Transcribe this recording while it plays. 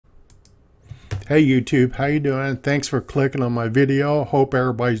Hey YouTube, how you doing? Thanks for clicking on my video. Hope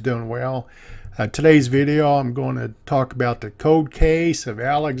everybody's doing well. Today's video I'm going to talk about the cold case of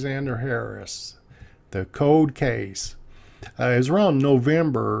Alexander Harris. The cold case. It was around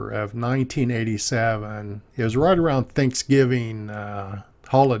November of 1987. It was right around Thanksgiving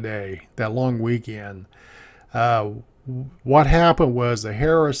holiday, that long weekend. What happened was the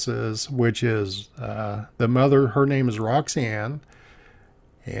Harrises, which is the mother, her name is Roxanne,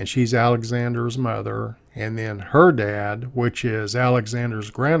 and she's Alexander's mother, and then her dad, which is Alexander's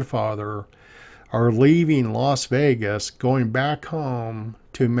grandfather, are leaving Las Vegas, going back home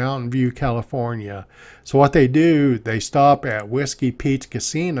to Mountain View, California. So what they do, they stop at Whiskey Pete's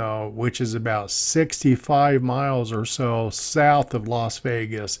Casino, which is about 65 miles or so south of Las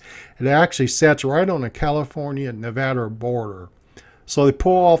Vegas. It actually sits right on the California-Nevada border. So they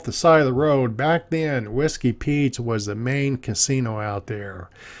pull off the side of the road. Back then, Whiskey Pete's was the main casino out there.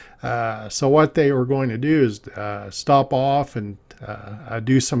 So what they were going to do is stop off and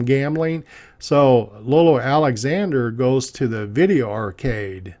do some gambling. So little Alexander goes to the video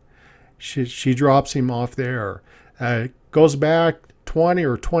arcade. She drops him off there. Goes back 20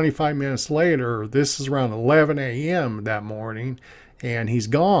 or 25 minutes later. This is around 11 a.m. that morning, and he's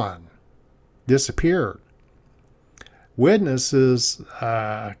gone. Disappeared. Witnesses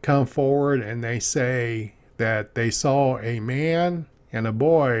come forward and they say that they saw a man and a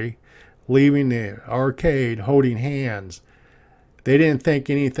boy leaving the arcade holding hands. They didn't think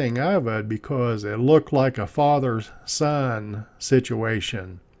anything of it because it looked like a father-son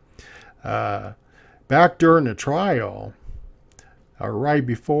situation. Back during the trial, or right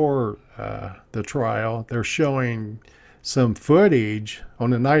before the trial, they're showing some footage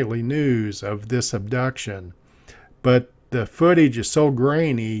on the nightly news of this abduction. But the footage is so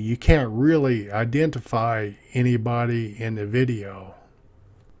grainy, you can't really identify anybody in the video.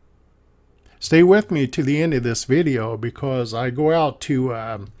 Stay with me to the end of this video because I go out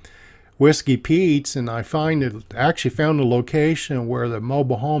to Whiskey Pete's and I actually found the location where the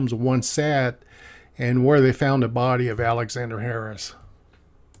mobile homes once sat and where they found the body of Alexander Harris.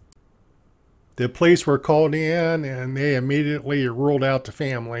 The police were called in and they immediately ruled out the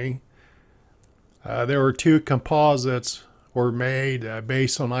family. There were two composites were made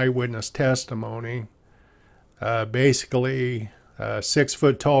based on eyewitness testimony. Basically, a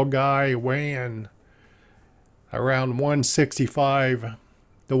 6-foot tall guy weighing around 165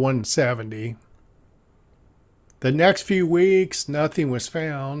 to 170. The next few weeks, nothing was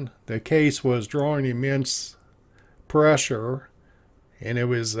found. The case was drawing immense pressure, and it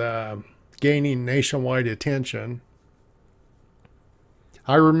was gaining nationwide attention.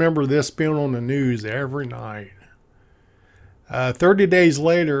 I remember this being on the news every night. 30 days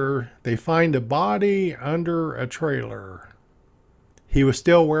later, they find a body under a trailer. He was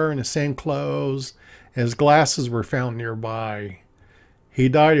still wearing the same clothes, and his glasses were found nearby. He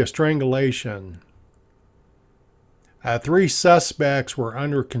died of strangulation. 3 suspects were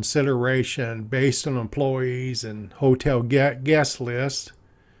under consideration based on employees and hotel guest lists.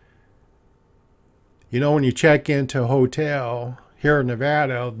 You know, when you check into a hotel here in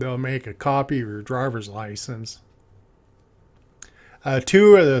Nevada, they'll make a copy of your driver's license.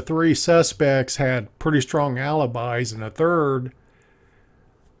 2 of the 3 suspects had pretty strong alibis, and a third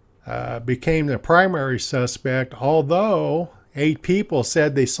became the primary suspect, although 8 people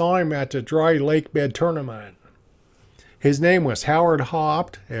said they saw him at the dry lake bed tournament. His name was Howard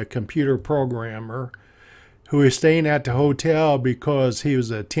Haupt, a computer programmer, who was staying at the hotel because he was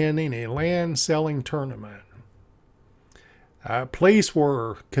attending a land selling tournament. Police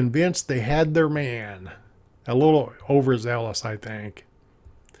were convinced they had their man. A little overzealous, I think.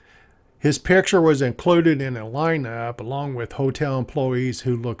 His picture was included in a lineup along with hotel employees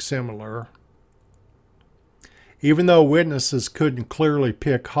who looked similar. Even though witnesses couldn't clearly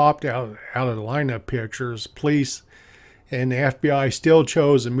pick Haupt out of the lineup pictures, police and the FBI still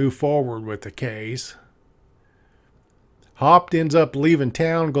chose to move forward with the case. Haupt ends up leaving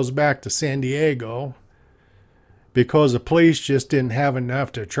town, goes back to San Diego, because the police just didn't have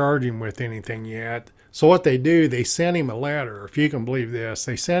enough to charge him with anything yet. So what they do, they sent him a letter, if you can believe this.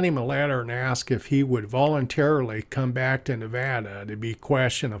 They sent him a letter and asked if he would voluntarily come back to Nevada to be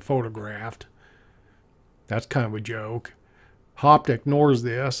questioned and photographed. That's kind of a joke. Haupt ignores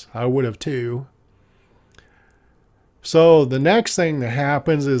this. I would have too. So the next thing that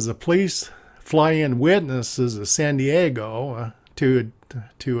happens is the police fly in witnesses to San Diego to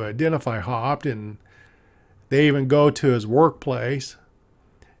identify Haupt, and they even go to his workplace.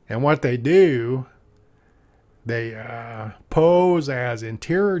 And what they do, they pose as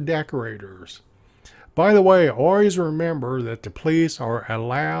interior decorators. By the way, always remember that the police are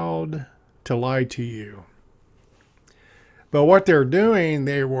allowed to lie to you. But what they're doing,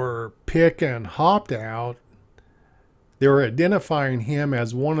 they were picking Haupt out. They were identifying him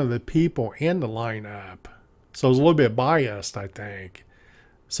as one of the people in the lineup. So it was a little bit biased, I think.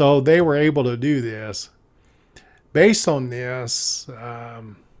 So they were able to do this. Based on this,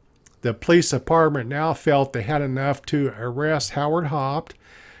 the police department now felt they had enough to arrest Howard Haupt.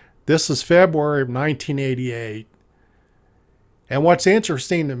 This is February of 1988. And what's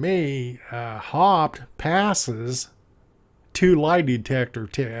interesting to me, Haupt passes 2 lie detector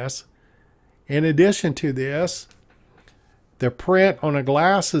tests. In addition to this, the print on the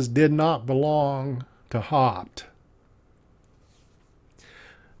glasses did not belong to Haupt.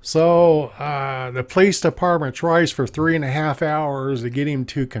 So the police department tries for 3.5 hours to get him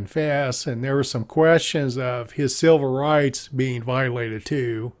to confess, and there were some questions of his civil rights being violated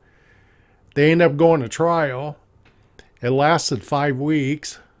too. They end up going to trial. It lasted 5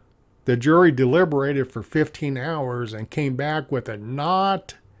 weeks. The jury deliberated for 15 hours and came back with a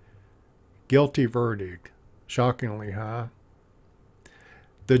not guilty verdict. Shockingly, huh?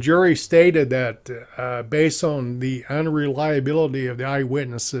 The jury stated that based on the unreliability of the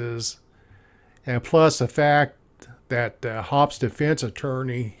eyewitnesses, and plus the fact that Haupt's defense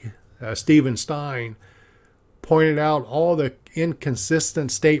attorney, Stephen Stein, pointed out all the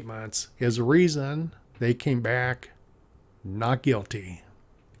inconsistent statements, is the reason they came back not guilty.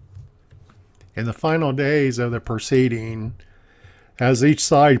 In the final days of the proceeding, as each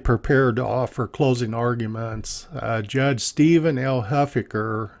side prepared to offer closing arguments, Judge Stephen L.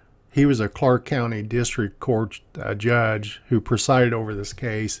 Huffaker, he was a Clark County District Court judge who presided over this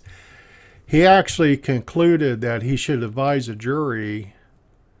case, he actually concluded that he should advise the jury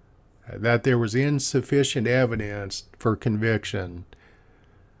that there was insufficient evidence for conviction.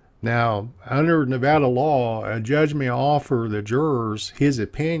 Now, under Nevada law, a judge may offer the jurors his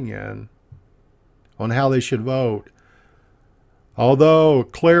opinion on how they should vote. Although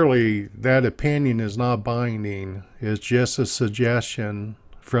clearly that opinion is not binding, it's just a suggestion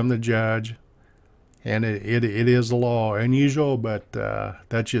from the judge, and it is the law. Unusual, but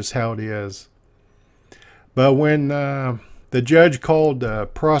that's just how it is. But when the judge called the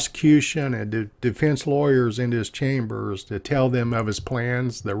prosecution and defense lawyers into his chambers to tell them of his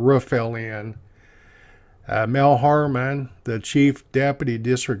plans, the roof fell in. Mel Harmon, the chief deputy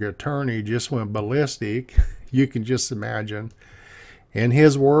district attorney, just went ballistic. You can just imagine. In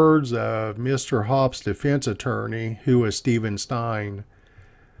his words of Mr. Haupt's defense attorney, who was Stephen Stein,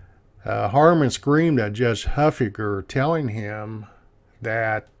 Harmon screamed at Judge Huffaker, telling him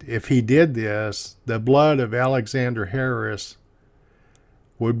that if he did this, the blood of Alexander Harris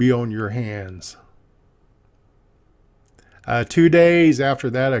would be on your hands. 2 days after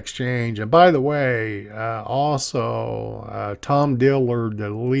that exchange, and by the way, also Tom Dillard, the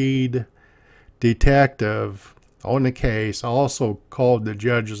lead detective on the case, also called the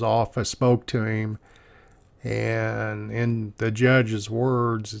judge's office, spoke to him, and in the judge's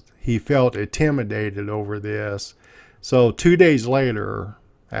words, he felt intimidated over this. So 2 days later,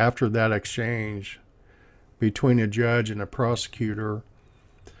 after that exchange between the judge and the prosecutor,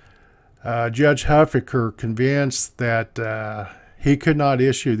 Judge Huffaker convinced that he could not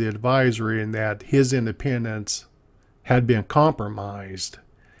issue the advisory and that his independence had been compromised.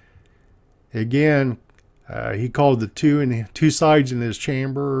 Again, he called the two sides in his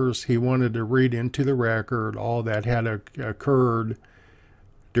chambers. He wanted to read into the record all that had occurred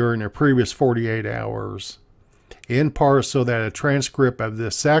during the previous 48 hours, in part so that a transcript of the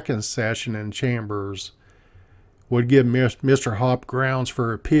second session in chambers would give Mr. Haupt grounds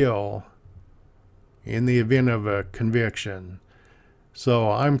for appeal in the event of a conviction.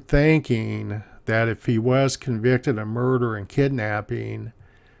 So I'm thinking that if he was convicted of murder and kidnapping,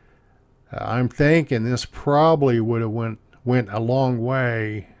 I'm thinking this probably would have went a long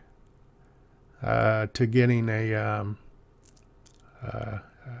way to getting the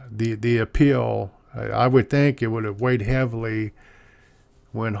appeal. I would think it would have weighed heavily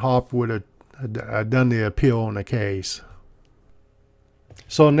when Haupt would have done the appeal on the case.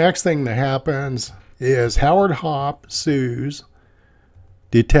 So next thing that happens is Howard Haupt sues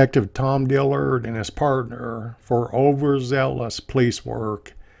Detective Tom Dillard and his partner for overzealous police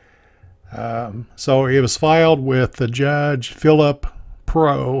work. So it was filed with the judge, Philip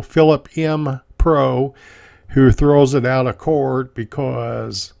M. Pro, who throws it out of court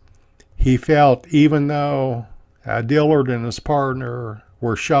because he felt even though Dillard and his partner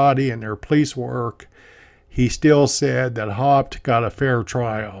were shoddy in their police work, he still said that Haupt got a fair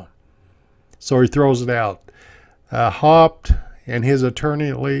trial. So he throws it out. Haupt and his attorney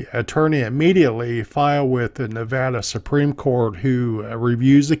immediately filed with the Nevada Supreme Court, who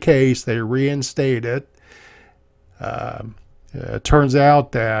reviews the case. They reinstate it. It turns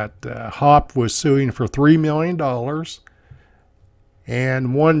out that Haupt was suing for $3 million and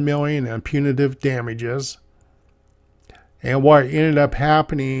 $1 million in punitive damages. And what ended up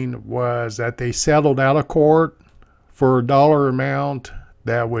happening was that they settled out of court for a dollar amount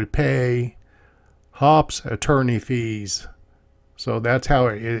that would pay Haupt's attorney fees. So that's how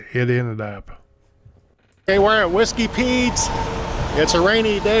it ended up. Okay, we're at Whiskey Pete's. It's a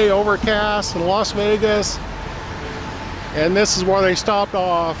rainy day, overcast in Las Vegas. And this is where they stopped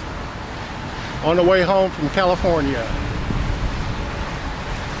off on the way home from California.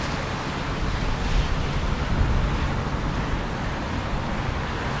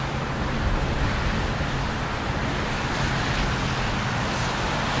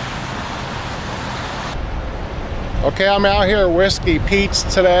 Okay, I'm out here at Whiskey Pete's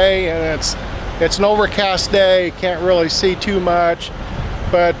today, and it's an overcast day. Can't really see too much,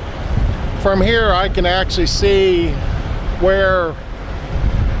 but from here I can actually see where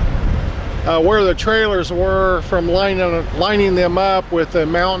the trailers were from lining them up with the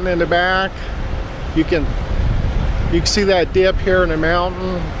mountain in the back. You can see that dip here in the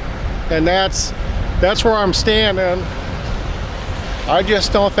mountain, and that's where I'm standing. I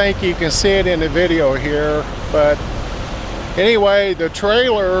just don't think you can see it in the video here, but anyway, the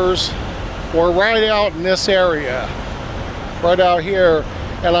trailers were right out in this area, right out here,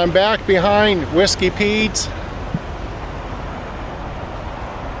 and I'm back behind Whiskey Pete's.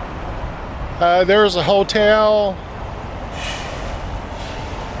 There's a hotel.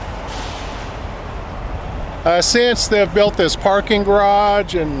 Since they've built this parking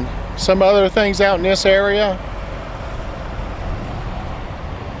garage and some other things out in this area,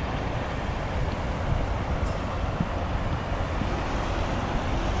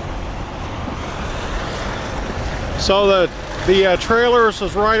 so the trailers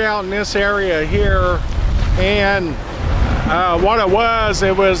was right out in this area here, and what it was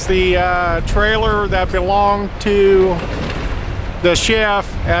the trailer that belonged to the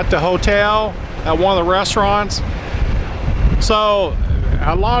chef at the hotel, at one of the restaurants. So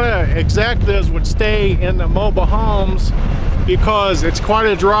a lot of executives would stay in the mobile homes because it's quite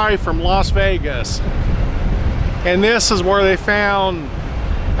a drive from Las Vegas. And this is where they found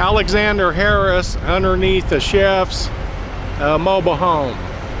Alexander Harris underneath the chef's mobile home.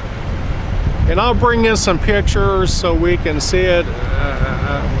 And I'll bring in some pictures so we can see it.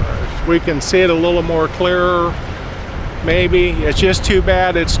 We can see it a little more clearer. Maybe it's just too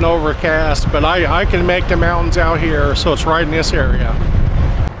bad it's an overcast, but I can make the mountains out here, so it's right in this area.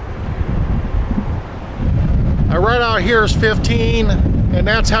 Right out here is 15, and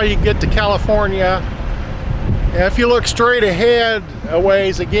that's how you get to California. And if you look straight ahead a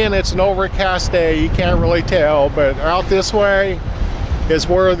ways, again, it's an overcast day. You can't really tell, but out this way is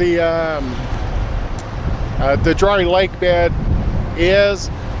where the dry lake bed is,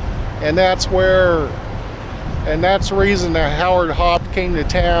 and that's the reason that Howard Haupt came to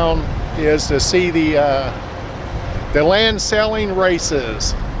town, is to see the land selling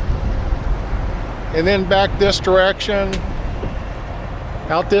races. And then back this direction,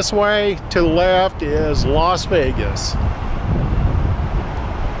 out this way to the left, is Las Vegas.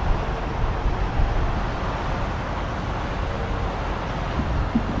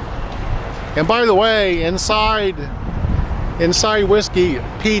 And by the way, inside Whiskey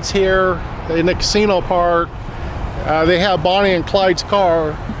Pete's here in the casino part, they have Bonnie and Clyde's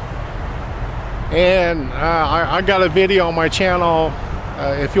car, and I got a video on my channel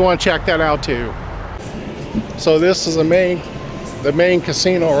if you want to check that out too. So this is the main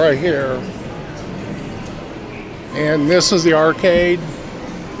casino right here, and this is the arcade,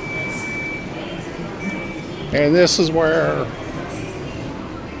 and this is where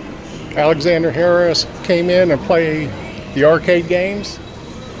Alexander Harris came in and played the arcade games.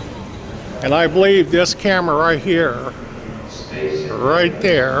 And I believe this camera right here, right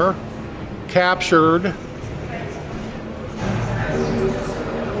there, captured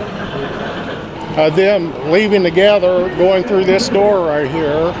them leaving together, going through this door right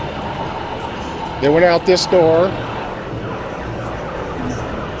here. They went out this door.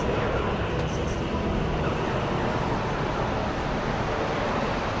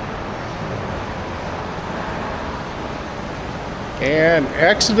 And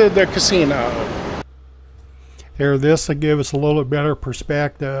exited the casino. Here, this will give us a little better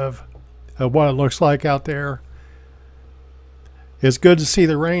perspective of what it looks like out there. It's good to see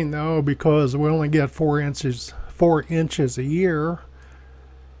the rain though, because we only get 4 inches a year.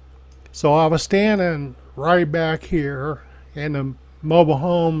 So I was standing right back here and the mobile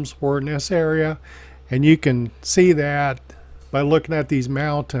homes were in this area. And you can see that by looking at these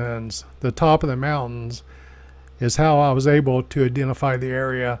mountains. The top of the mountains is how I was able to identify the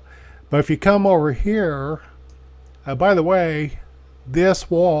area. But if you come over here, by the way, this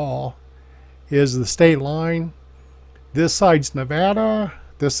wall is the state line. This side's Nevada,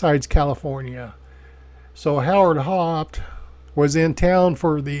 this side's California. So Howard Haupt was in town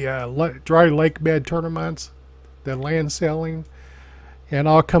for the dry lake bed tournaments, the land selling. And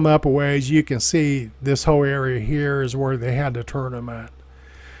I'll come up a ways. You can see this whole area here is where they had the tournament.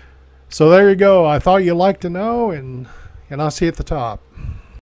 So there you go. I thought you'd like to know, and I'll see you at the top.